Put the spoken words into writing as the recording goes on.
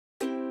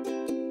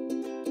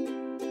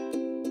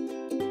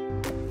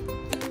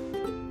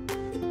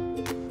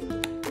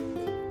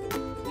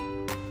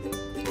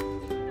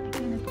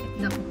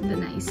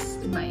is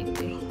bite.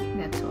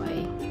 That's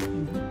why.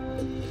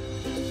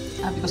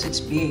 Because it's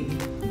big.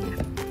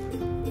 Yeah.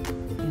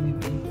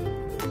 Anyway.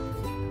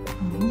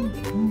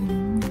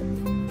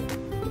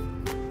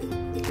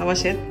 How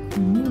was it?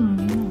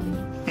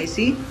 I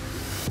see.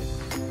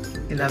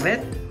 You love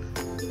it?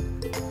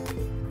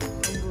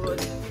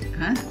 Good.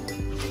 Huh?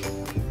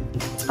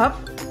 Up.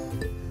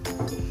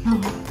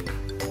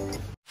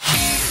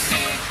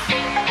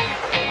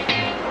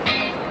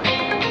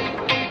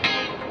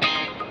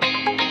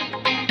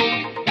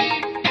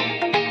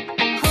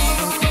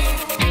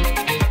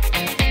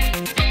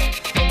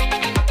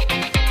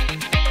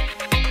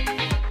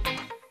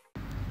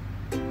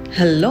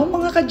 Hello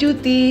mga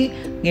ka-duty!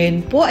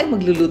 Ngayon po ay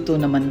magluluto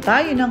naman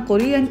tayo ng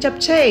Korean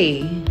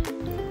JAPCHAE.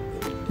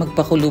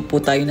 Magpakulo po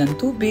tayo ng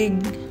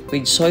tubig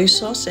with soy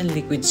sauce and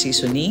liquid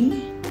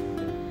seasoning.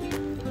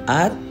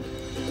 At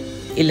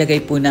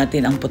ilagay po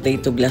natin ang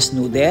potato glass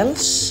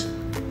noodles.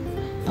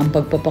 Ang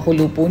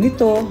pagpapakulo po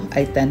nito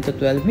ay 10 to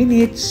 12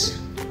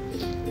 minutes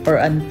or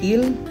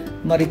until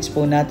ma-reach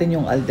po natin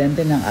yung al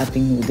dente ng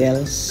ating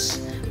noodles.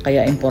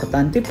 Kaya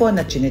importante po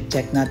na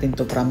chine-check natin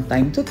to from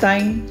time to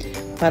time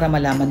para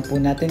malaman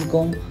po natin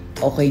kung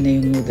okay na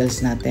yung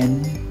noodles natin.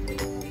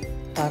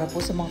 Para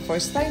po sa mga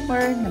first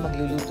timer na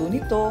magluluto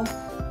nito,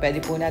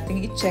 pwede po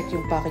natin i-check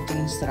yung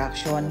packaging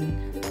instruction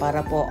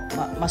para po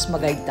mas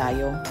mag-guide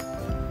tayo.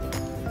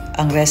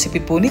 Ang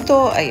recipe po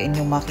nito ay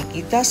inyong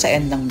makikita sa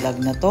end ng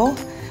vlog na to,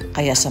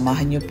 kaya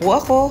samahan niyo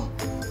po ako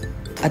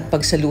at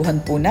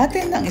pagsaluhan po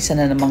natin ang isa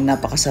na namang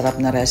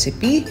napakasarap na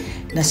recipe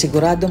na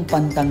siguradong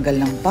pantanggal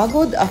ng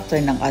pagod after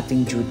ng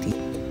ating duty.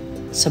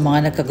 Sa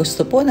mga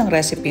nagkagusto po ng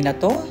recipe na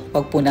to,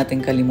 huwag po natin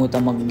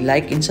kalimutan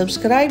mag-like and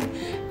subscribe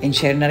and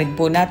share na rin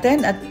po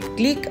natin at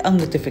click ang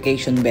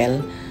notification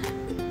bell.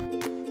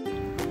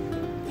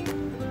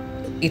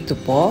 Ito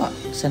po,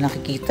 sa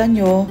nakikita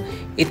nyo,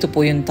 ito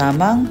po yung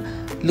tamang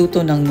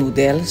luto ng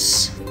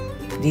noodles.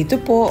 Dito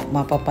po,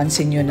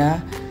 mapapansin nyo na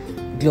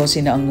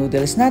glossy na ang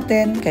noodles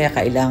natin, kaya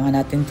kailangan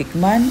natin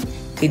tikman,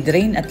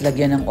 i-drain at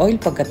lagyan ng oil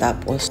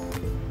pagkatapos.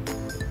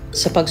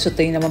 Sa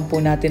pagsutay naman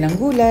po natin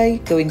ng gulay,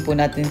 gawin po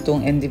natin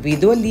itong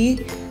individually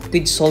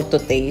with salt to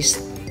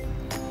taste.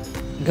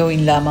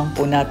 Gawin lamang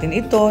po natin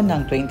ito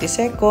ng 20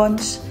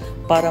 seconds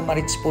para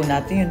ma-reach po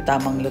natin yung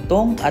tamang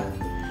lutong at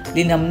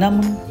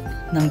linamnam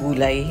ng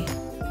gulay.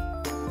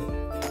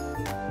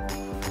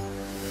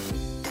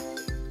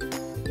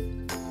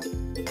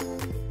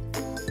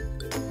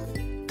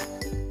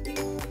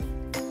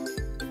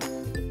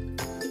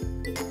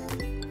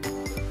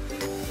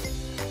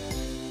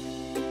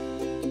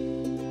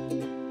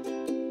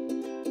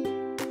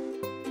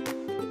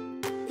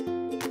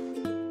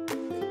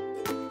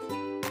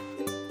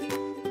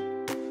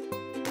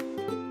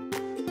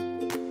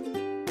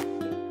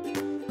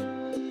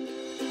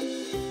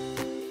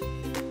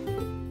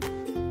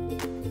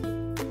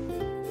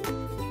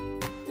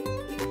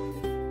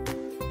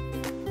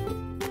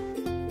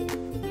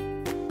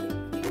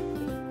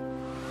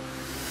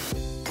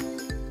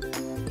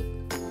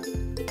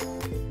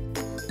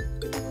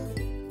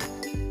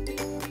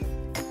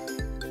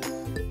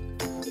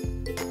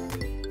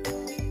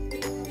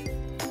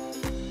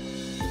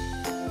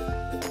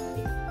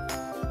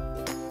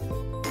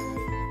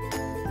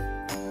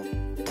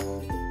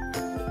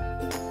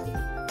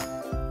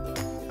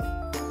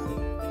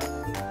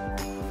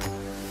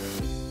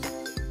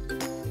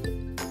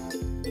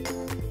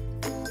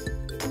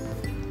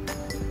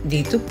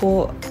 Dito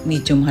po,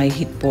 medium high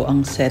heat po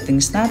ang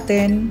settings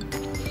natin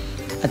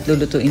at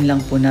lulutuin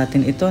lang po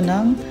natin ito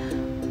ng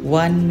 1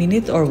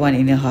 minute or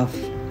 1.5.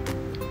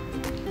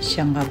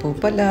 Siya nga po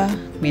pala,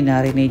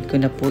 minarinate ko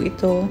na po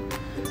ito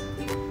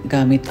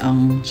gamit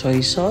ang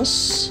soy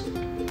sauce,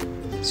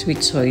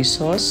 sweet soy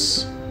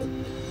sauce,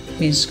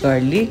 minced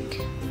garlic,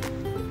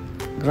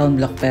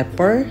 ground black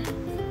pepper,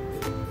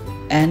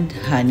 and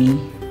honey.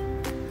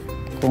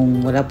 Kung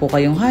wala po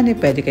kayong honey,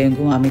 pwede kayong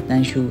gumamit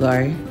ng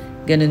sugar.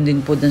 Ganun din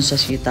po dun sa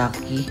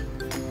shiitake.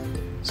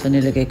 So,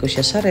 nilagay ko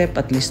siya sa rep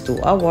at least 2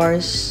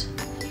 hours.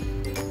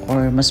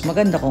 Or mas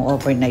maganda kung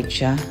overnight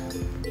siya.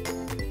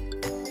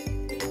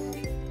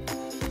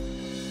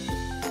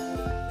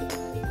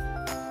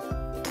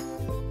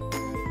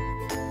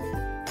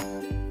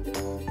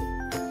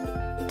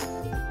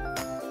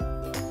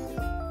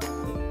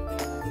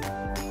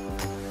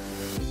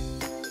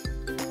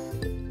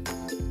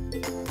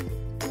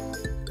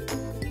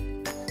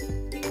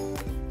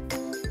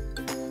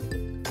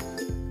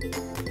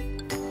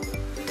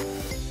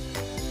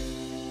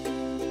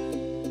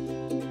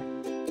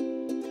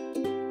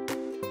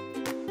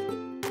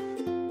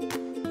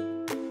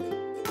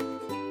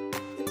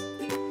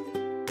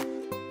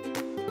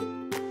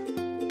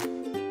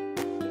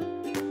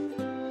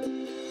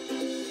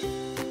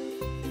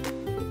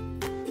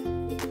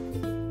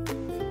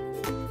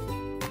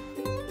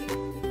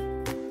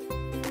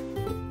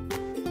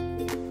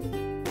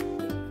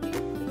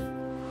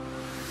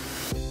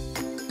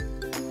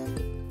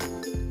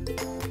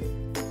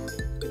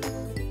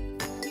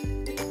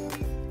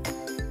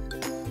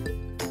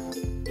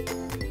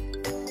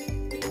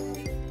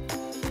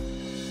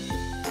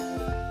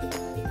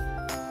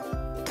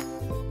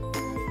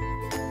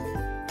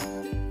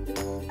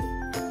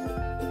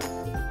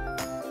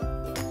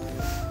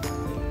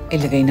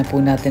 Ilagay na po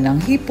natin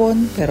ang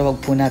hipon, pero wag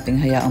po nating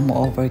hayaang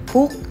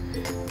ma-overcook.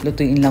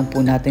 Lutuin lang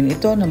po natin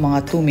ito ng mga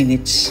 2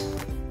 minutes.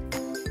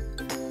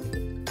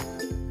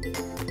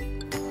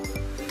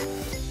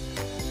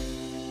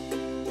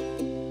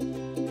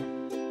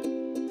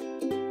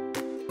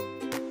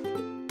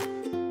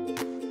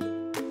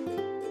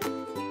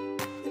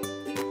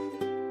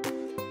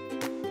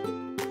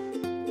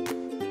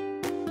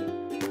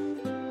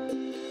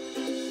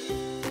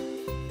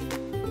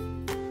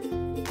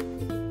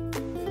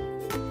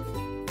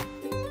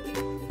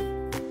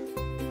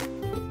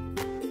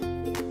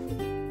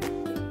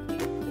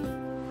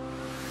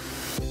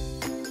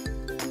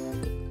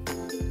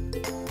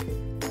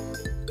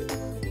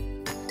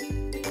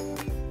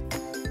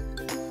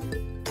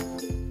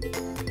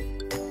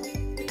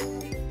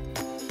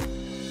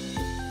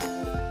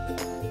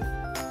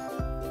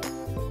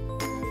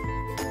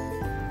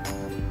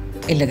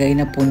 Ilagay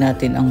na po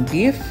natin ang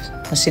beef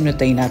na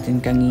sinutay natin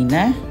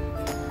kanina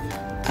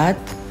at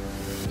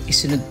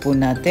isunod po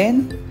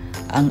natin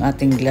ang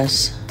ating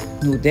glass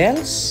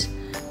noodles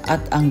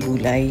at ang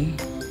gulay.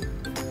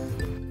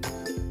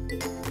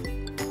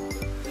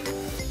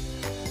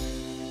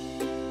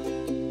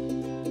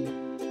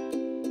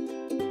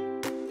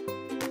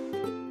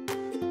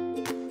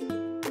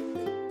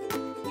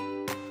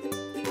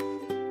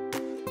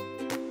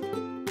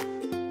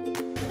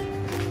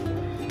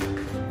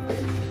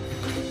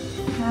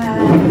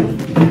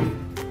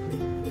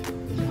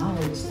 Oh,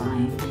 it's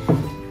fine.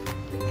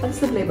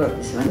 What's the flavor of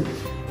this one?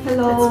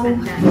 Hello.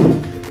 That's banana.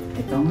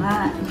 Ito nga.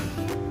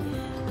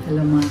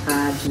 Hello mga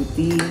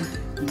ka-duty.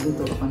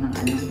 Nagluto ako ng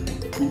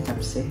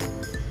JAPCHAE.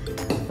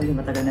 Actually,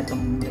 matagal na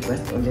itong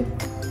request ulit.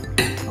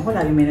 Ako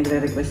lagi may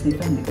nagre-request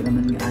nito. Hindi ko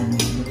naman gaano.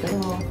 Pero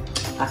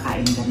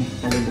kakain kami.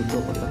 Kaluluto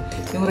ko to.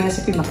 Yung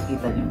recipe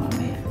makikita nyo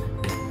mamaya.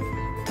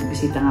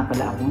 Bisita nga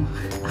pala ako.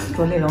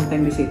 Actually, long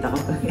time bisita ko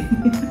to.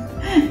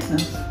 No?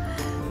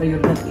 Or you're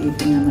not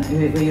eating naman.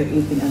 You're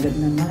eating agad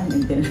naman.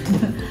 And then,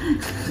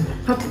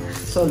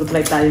 solo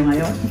flight tayo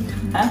ngayon.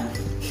 Ha?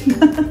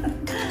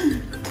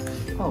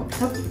 Oh,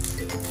 hap.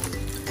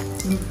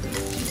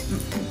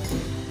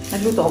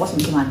 Nagluto ako kasi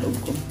masama ang loob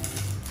ko.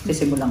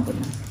 Sisimulan ko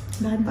na.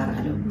 Bakit para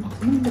ang loob mo?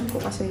 Ang loob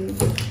ko kasi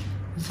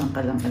saan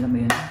ka lang, alam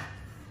mo yun.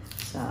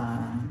 Sa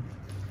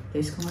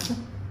taste ko nga ito.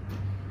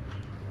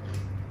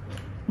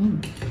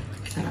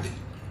 Sarap.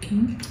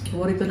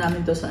 Favorito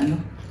namin to sa ano.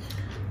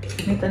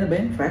 May ano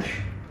ba yun?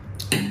 Fresh?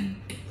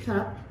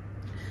 Sarap.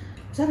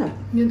 Sarap.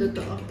 Yung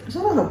totoo.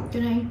 Sarap.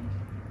 Can I?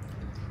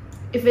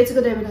 If it's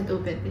good, I will not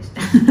open this.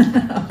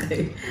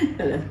 Okay.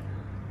 Kala.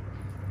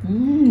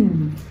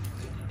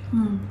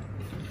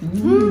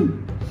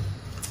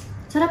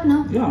 Sarap,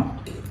 no? Yeah.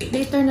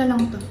 Later na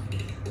lang to.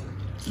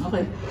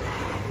 Okay.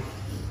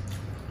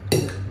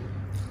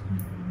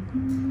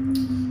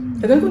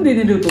 Tagal kong di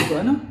niluto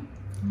ko, ano?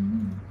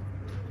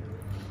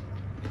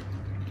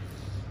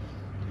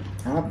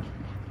 Sarap.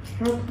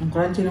 Sarap. Ang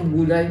crunchy ng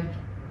gulay.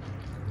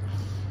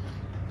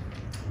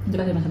 Hindi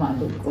kasi masama ang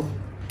loob ko.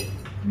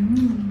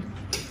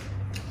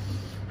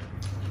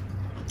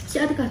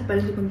 Si Ate Kat pala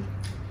di ko.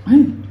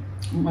 Ay!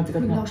 Ang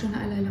atikat Bigla na. ko siya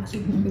naalala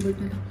kasi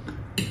favorite na lang.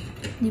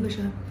 Di ba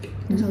siya?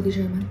 Na Saudi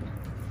German.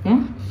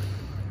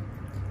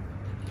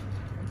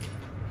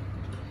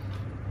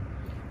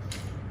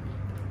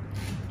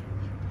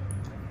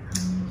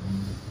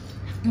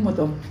 Ano mo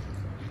to?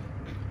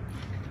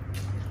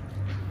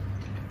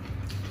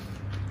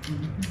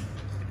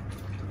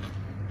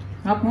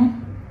 Sarap mo?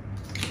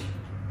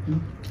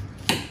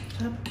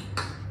 Sarap.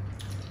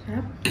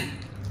 Sarap.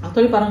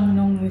 Actually, parang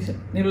nung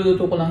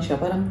niluluto ko lang siya,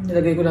 parang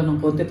nilagay ko lang ng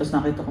konti, tapos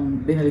nakita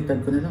kong binaliktad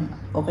ko na lang.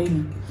 Okay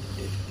na.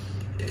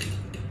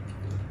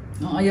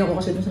 Ang ayaw ko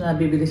kasi dun sa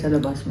nabibili sa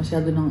labas,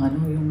 masyado ng ano,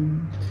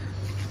 yung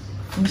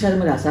masyado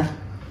malasa.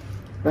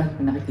 Diba?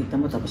 Kung nakikita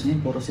mo, tapos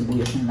ngayon, puro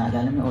sibuyas na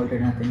naalala mo, order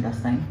natin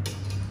last time.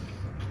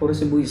 Puro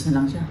sibuyas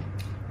na lang siya.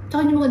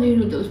 Tsaka hindi mo ganda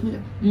yung noodles mo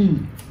lang.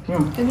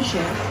 Yeah. Can we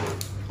share?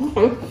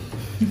 Okay.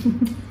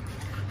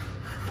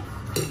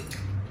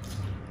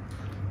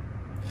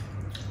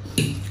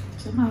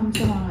 Sama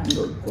nga ang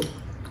loob ko.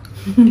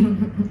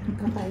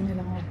 Kakain na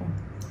lang ako.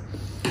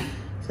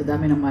 Sa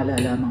dami ng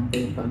malalaman ko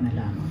yung pang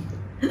nalaman.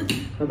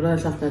 Sobrang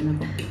nasaktan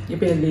ako.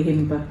 Yung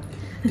pinaglihin pa.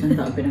 Ng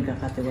tao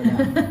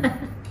pinagkakatiwalaan.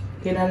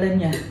 Kilala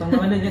niya.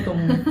 Pangalaman niya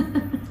itong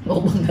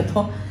mukbang na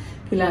to.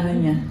 Kilala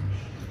niya.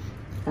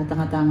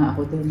 Tatanga-tanga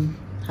ako dun.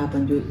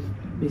 Habang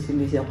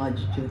busy-busy ako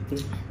duty.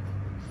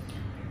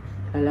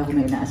 Kala ko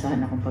may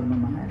inaasahan akong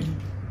pagmamahal.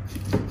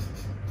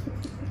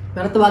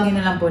 Pero tawagin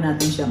na lang po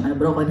natin siya.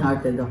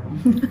 Broken-hearted ako.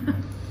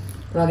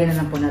 Tawagin na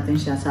lang po natin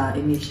siya sa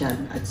initial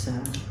at sa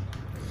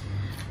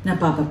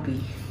NAPAKA.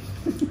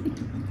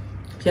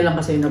 Siya lang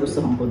kasi yung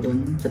nagustuhan ko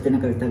dun sa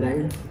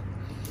Tinagal-Tagal.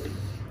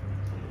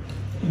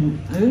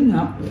 Ayun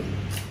nga.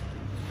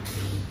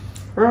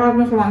 Pero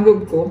kaya sa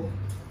manggog ko,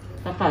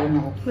 kakain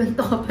ako.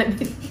 Kwento ka pa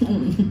din.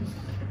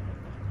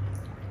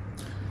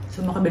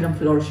 Sa makabilang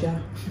floor siya.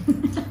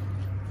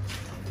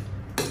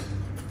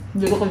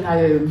 Hindi ko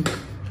kinaya yun.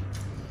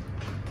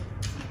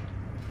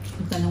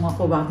 Tanong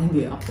ako bakit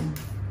hindi ako.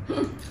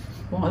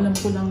 Kung alam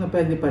ko lang na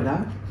pwede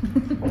pala.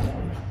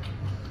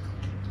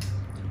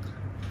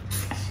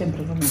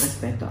 Siyempre kung may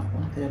respeto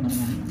ako. Kaya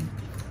naman.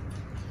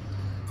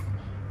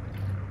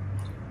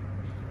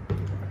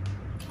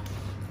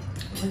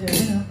 Kaya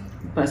yun ah.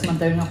 Paras man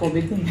tayo ng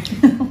COVID din.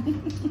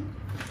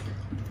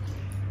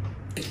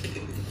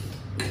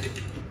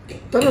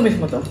 Pero miss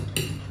mo to?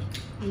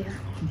 Yeah.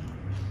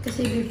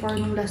 Kasi before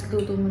nung last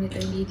luto mo nito,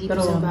 hindi dito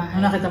pero, sa bahay.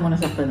 Pero nakita mo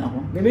nasaktan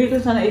ako. Bibili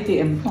ko sana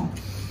ATM ko.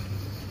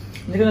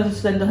 Hindi ko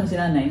nasusundahan si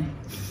nanay.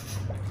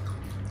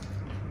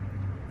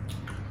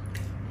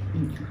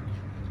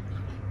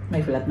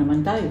 May flat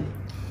naman tayo.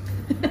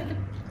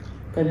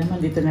 Kaya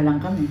naman dito na lang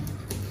kami.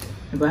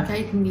 Diba?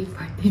 Kahit hindi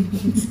 40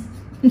 minutes.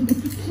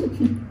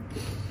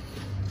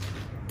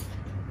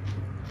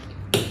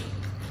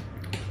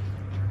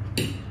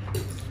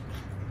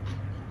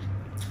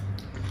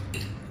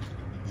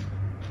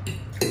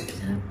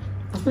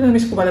 Pero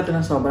na-miss ko pala ito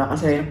ng sobra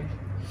kasi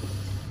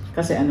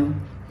ano,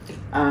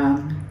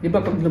 di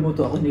ba pag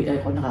lumuto ako, hindi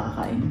ako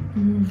nakakakain.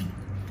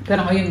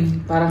 Pero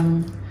ngayon,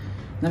 parang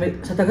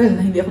sa tagal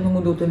na hindi ako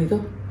lumuluto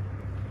nito.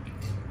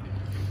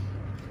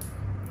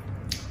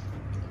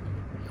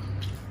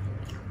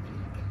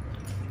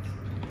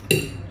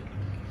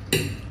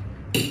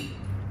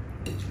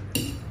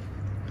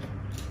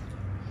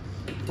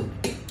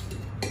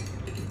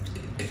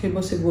 Kasi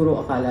ba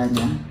siguro akala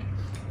niya,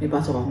 may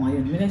pasok ako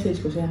ngayon.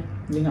 Minessage ko siya.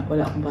 Hindi nga,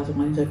 wala akong pasok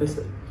ngayon.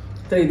 Kasi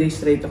 3 days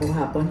straight ako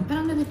hapon.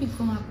 Parang nalipid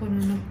ko nga po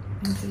na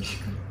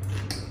message ka.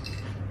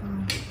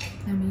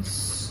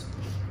 Na-miss.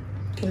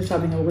 Kasi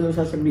sabi niya, huwag ko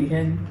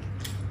sasabihin.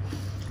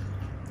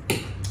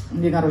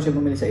 Hindi nga raw siya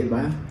bumili sa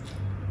iba.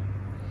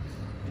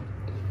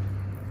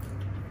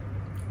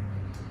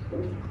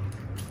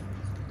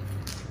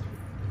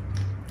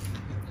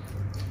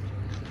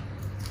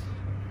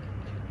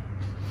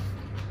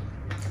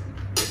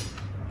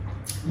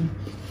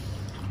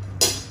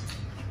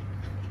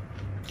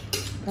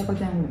 Kapag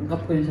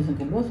tanggap ko yun sa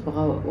sabi, boss,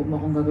 baka huwag mo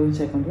akong gagawin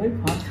second wife,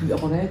 ha? Hindi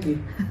ako ready.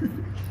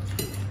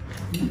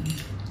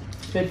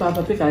 Kaya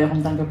papapi, kaya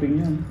kong tanggapin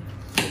yun.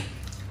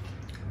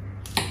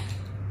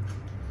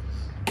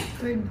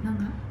 Third na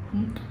nga.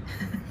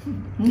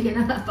 Hindi ka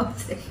na nga pang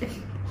second.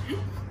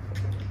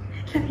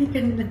 Lagi ka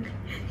na lang.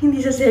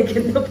 Hindi sa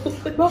second na po.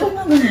 Bakit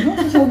nga ganun, no?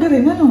 Sasabi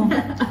rin, ano?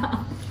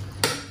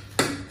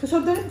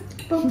 Sasabi rin,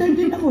 pang third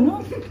din ako,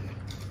 no?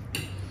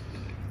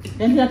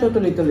 Yan siya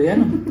tutuloy-tuloy,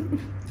 ano?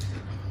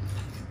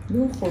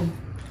 Loko.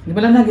 Di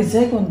ba lang naging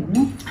second,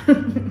 no?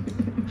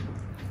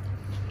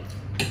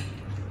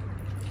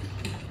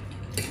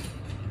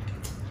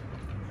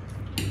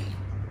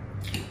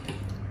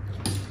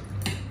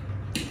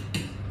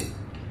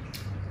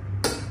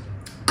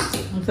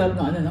 Ang sarap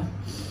ng ano, no?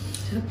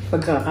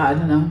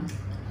 Pagkakaano na.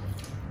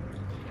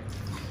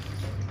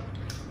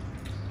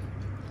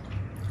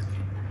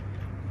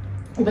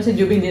 Iba si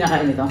Juby hindi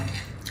nakain ito?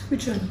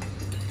 Which one?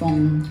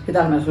 Itong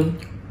kitang nasun.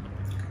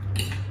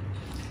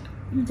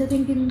 Sa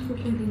tingin ko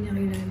kung hindi niya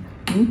kailan.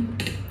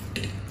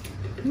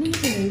 Hindi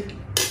ko.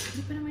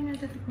 Hindi pa naman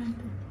natatikman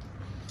ito.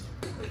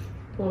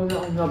 Wala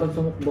akong laban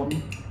sa mukbang.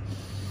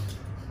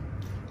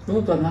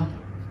 Luto na.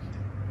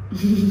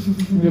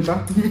 Hindi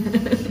pa?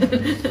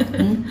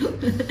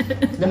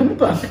 Dami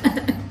pa.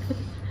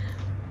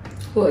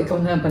 Oh, ikaw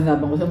na lang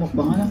panlaban ko sa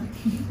mukbang, ano?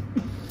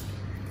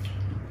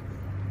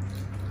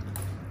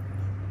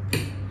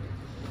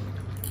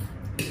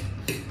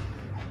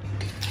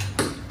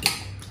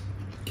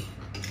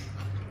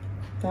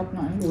 Sarap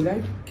na ang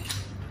gulay.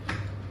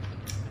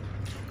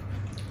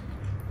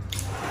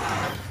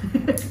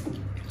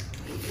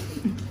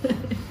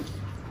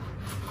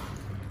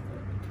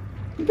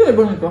 Ito ay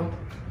ba nito?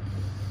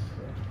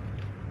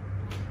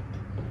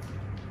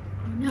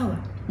 Pinawa.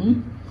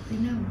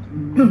 Pinawa.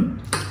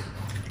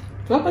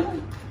 Sarap na.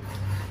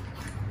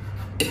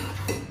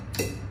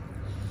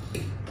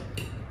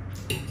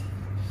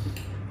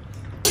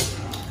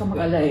 Kung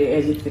mag-ala,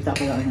 i-edit kita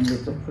ko lang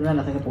nandito. Wala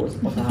na tayo po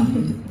sa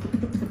amin.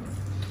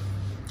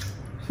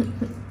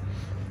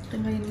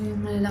 Tangayin mo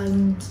yung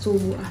malalaking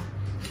subo ah.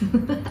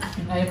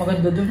 Yung ayaw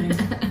maganda dun eh.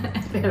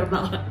 Pero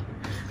baka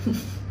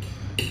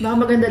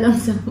maganda lang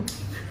sa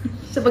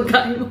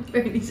pagkain mo,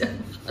 pero hindi sa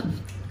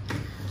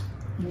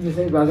Hindi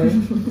sa'yo bagay.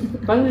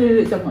 Paano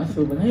nililit ang mga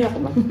suba? Nahiya ko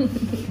ba?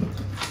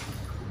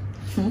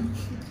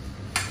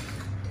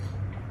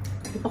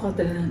 Ito pa ka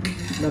talaga.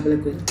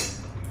 Babalag ko yun.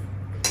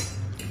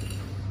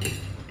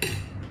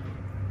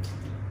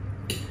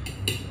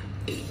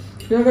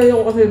 Pinagaya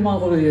ko kasi yung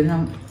mga Korean na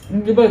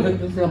hindi ba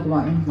ganito silang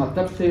kumain?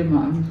 Mag-tapsi,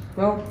 maan.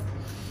 Pero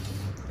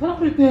parang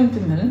kulit na yung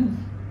tingnan.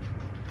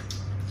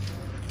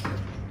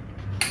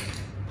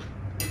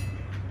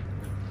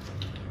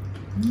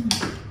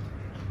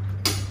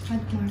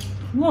 hot mark.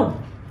 More.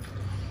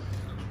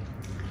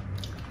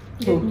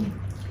 So,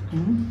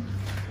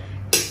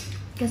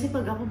 Kasi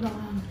pag ako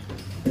baka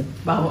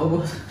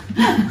maubos.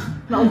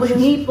 maubos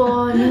yung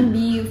hipon, yung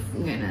beef,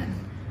 gano'n.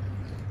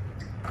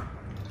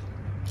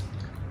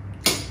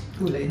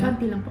 Gulay na.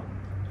 Kanti lang po.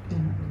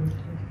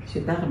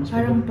 Sita ka mas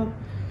Parang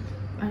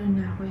ano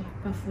na ako eh,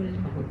 pa-full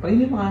na. Pag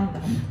hindi makain ka.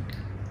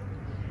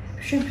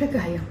 Siyempre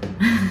kaya ko.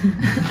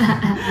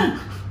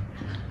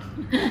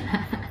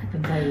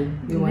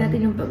 Hindi natin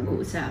yung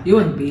pag-uusap. You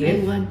want beef?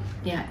 I want,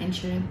 yeah, and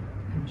shrimp.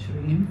 And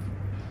shrimp?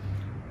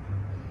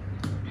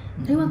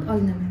 I want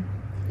all naman.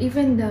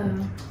 Even the...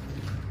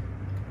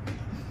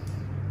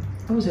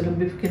 Sarap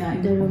beef kinain.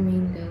 The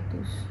romaine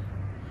lettuce.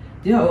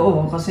 Yeah,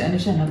 oo. Kasi ano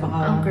siya,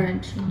 napaka... Ang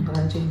crunchy. Ang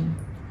crunchy niya.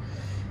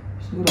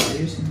 Siguro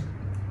ayusin.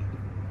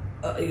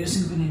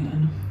 Ayusin ko na yung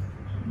ano.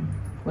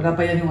 Wala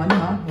pa yan yung ano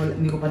ha.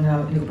 Hindi ko pa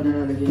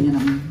nalalagyan niya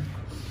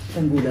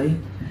ng gulay.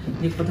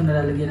 Hindi ko pa ito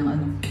nalalagyan ng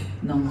ano.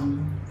 Ng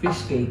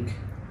fish cake.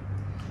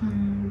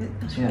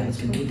 Kaya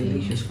it's really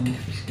delicious kung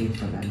fish cake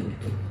pa lalo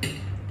ito.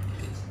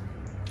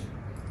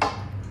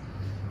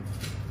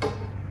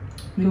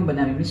 Hindi mo ba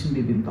nami-miss yung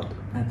bibimbap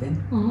natin?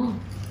 Oo.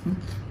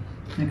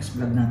 Next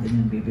vlog natin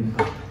yung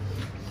bibimbap.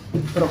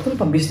 Pero actually,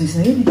 pang-business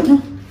na yun eh. No?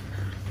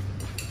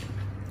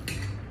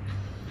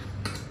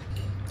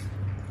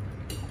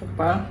 Ito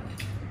pa.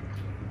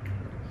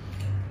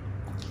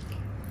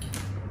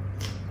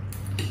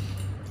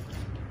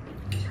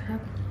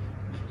 Sarap.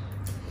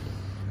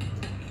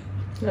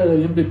 Lalo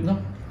yung beef, no?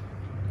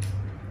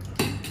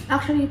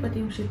 Actually,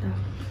 pati yung shita.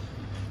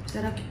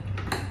 Sarap.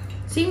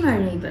 Same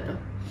marinade ba to?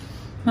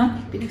 Ha?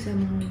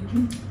 Pinagsama ko.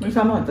 May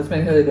sama ka, tapos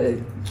may nalagay.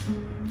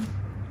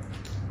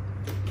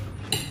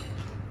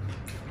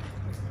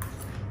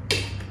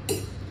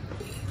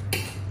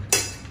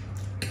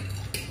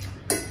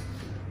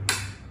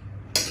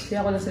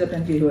 Kaya ako lang sila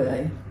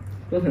pinaghihiwalay.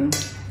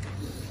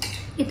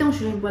 Itong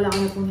shrimp, wala ko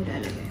na pong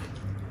nilalagay.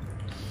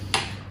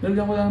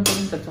 Lagyan ko lang ng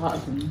paminta at saka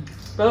asin.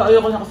 Pero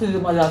ayoko na kasi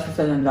lumalasa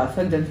sa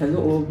lanlasan dyan sa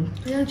loob.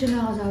 Kaya dyan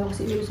nakakasawa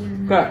kasi ilos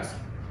na.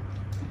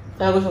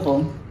 Kaya gusto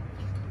ko,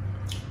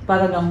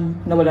 para lang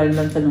nawala yung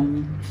lansa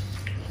nung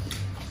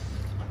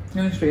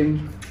yung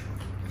shrimp.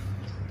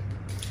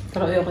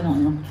 Pero ayoko ng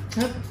ano.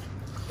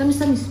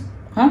 Tamis-tamis.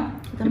 Ha?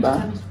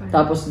 Diba? Tamis-tamis pa rin.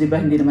 Tapos diba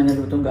hindi naman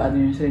nalutong gaano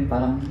yung shrimp.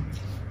 Parang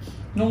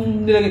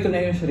nung nilagay ko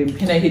na yung shrimp,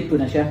 hinahit ko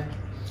na siya.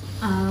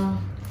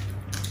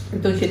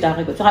 Itong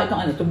shiitake ko. Tsaka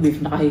itong ano, itong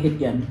beef,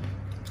 nakahihit yan.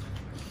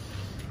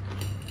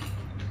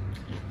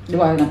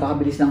 Diba,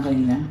 napakabilis lang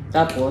kanina.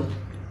 Tapos,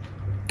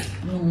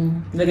 nung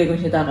nilagay ko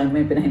yung shiitake,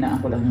 may pinahinaan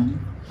ko lang yung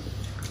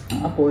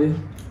ang apoy.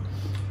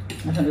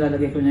 Nasa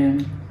nilalagay ko na yun.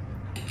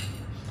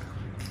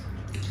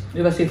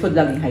 Diba, seafood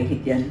laging high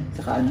heat yan.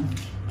 Saka ano.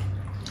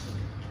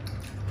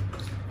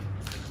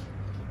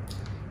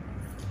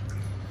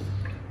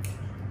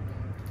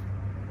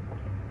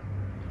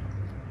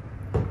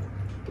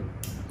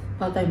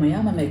 Patay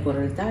mayaman, may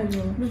coral tayo.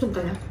 Busog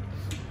ka na?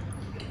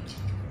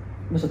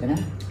 Busog ka na?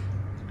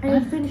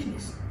 I'll finish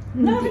this.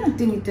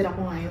 Tinitira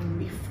ko nga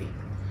yung beef eh.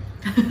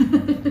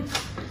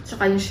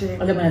 Saka yung shrimp.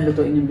 Alam mo na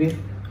lutuin yung beef?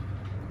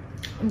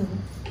 Ano?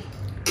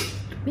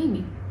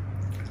 Maybe.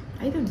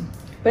 I don't know.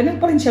 Pwede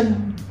pa rin siyang...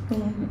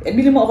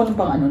 bili mo ako ng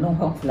pang ano, nung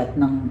flat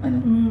ng ano.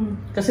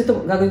 Kasi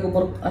ito, gagawin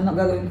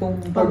kong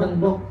cordon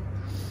bleu.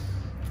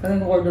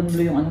 Gagawin ko cordon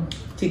bleu yung ano,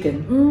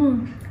 chicken.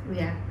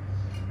 Yeah.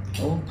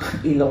 Oh,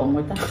 ilaw ang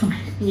mata.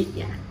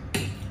 Yeah.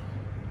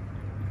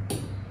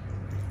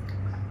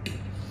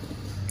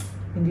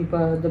 Hindi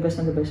pa the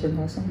best yung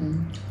lasa.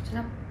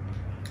 Sarap.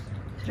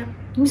 Sarap.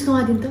 Miss ko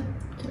nga din to.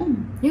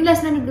 Yung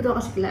last na nagluto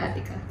kasi kila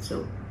ate ka.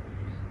 So,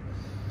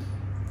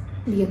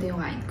 hindi ganito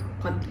yung kain ko.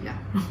 Konti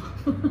lang.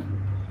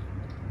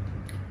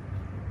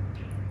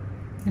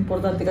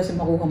 Importante kasi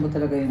makuha mo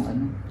talaga yung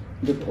ano.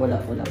 Hindi pa, wala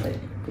pa eh.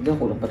 Kaya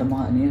kulang pa ng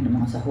mga ano yan, ng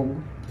mga sahog.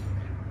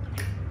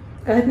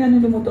 Kahit nga nung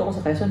lumuto ako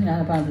sa Quezon,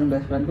 hinahanapan natin ng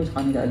best friend ko sa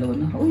kanila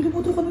alone. Uy,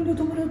 luto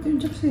mo natin yung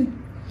chips eh.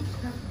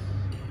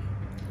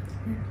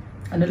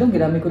 Ano lang,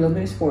 ginamit ko lang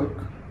yung pork.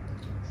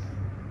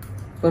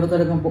 Pero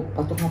talagang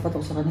patok na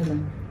patok sa kanila.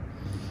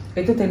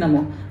 Ito, tingnan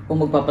mo, kung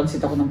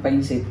magpapansit ako ng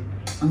painsit,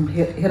 ang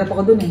hirap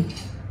ako dun eh.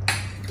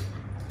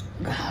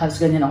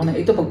 Halos ganyan ako na.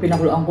 Ito, pag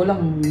pinakuluan ko lang,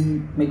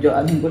 medyo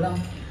anin ko lang.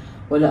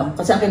 Wala.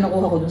 Kasi ang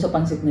kinukuha ko dun sa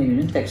pansit na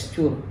yun, yung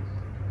texture.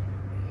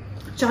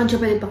 Tsaka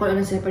siya pwede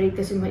pakuluan ng separate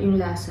kasi yung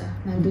lasa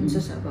nandun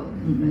sa sabaw.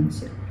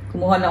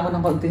 Kumuha na ako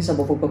ng kaunting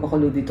sabaw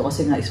pagpapakulo dito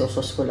kasi nga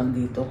isosos ko lang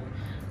dito.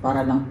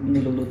 Para lang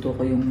niluluto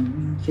ko yung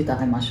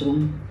shiitake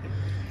mushroom.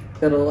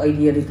 Pero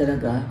ideally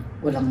talaga,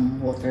 walang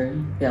water.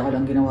 Kaya ako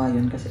lang ginawa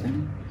yun kasi ano.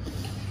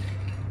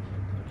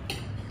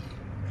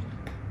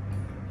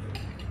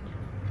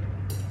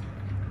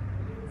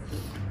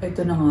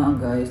 Ito na nga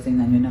guys,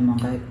 tingnan nyo naman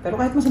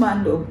pero kahit masama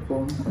ang loob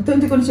ko,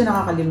 hindi ko na siya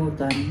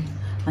nakakalimutan.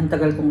 Ang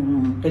tagal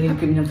kong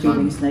kinimkim yung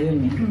feelings na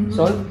yun eh.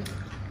 Salt?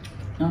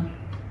 No?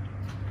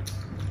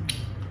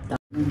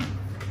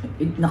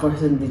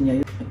 Nakorasan din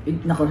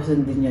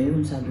niya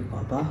yun. Sabi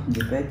ko, aba,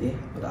 hindi pwede.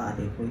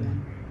 Pag-aari ko yan.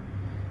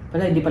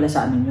 Pala, hindi pala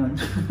sa amin yun.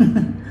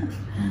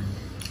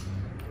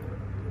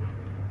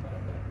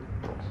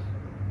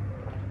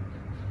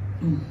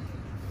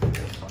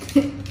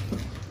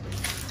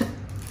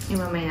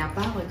 Mamaya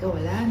pa ako, ikaw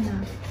wala na.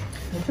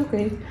 It's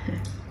okay.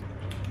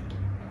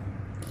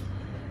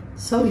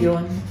 So,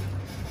 yun.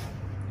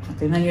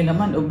 Tingnan nyo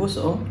naman, ubos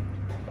oh.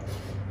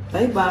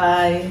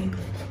 Bye-bye!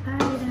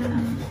 Bye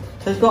na!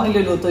 Sabi ko ang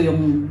iluluto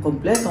yung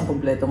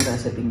kompletong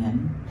recipe niyan.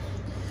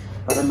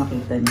 Para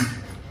makita niyo.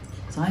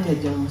 Sa akin,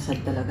 medyo sad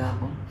talaga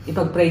ako.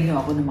 Ipag-pray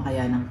niyo ako na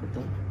makayanan ko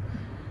to.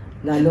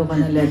 Lalo ka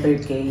ng letter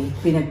K,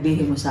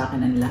 pinagbihim mo sa akin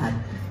ang lahat.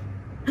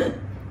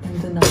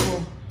 Nandun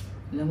ako.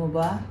 Alam mo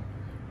ba?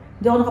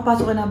 Hindi ako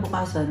nakapasok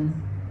kinabukasan.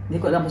 Hindi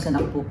ko alam kung saan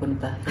ako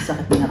pupunta.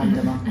 Kasakit na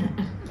nakamdaman ko.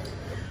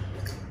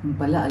 Yung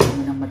pala, alam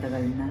mo nang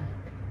matagal na.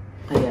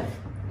 Kaya,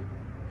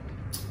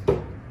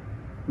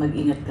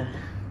 mag-ingat ka,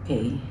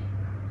 okay?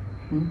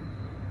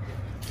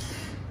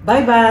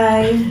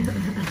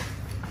 Bye-bye!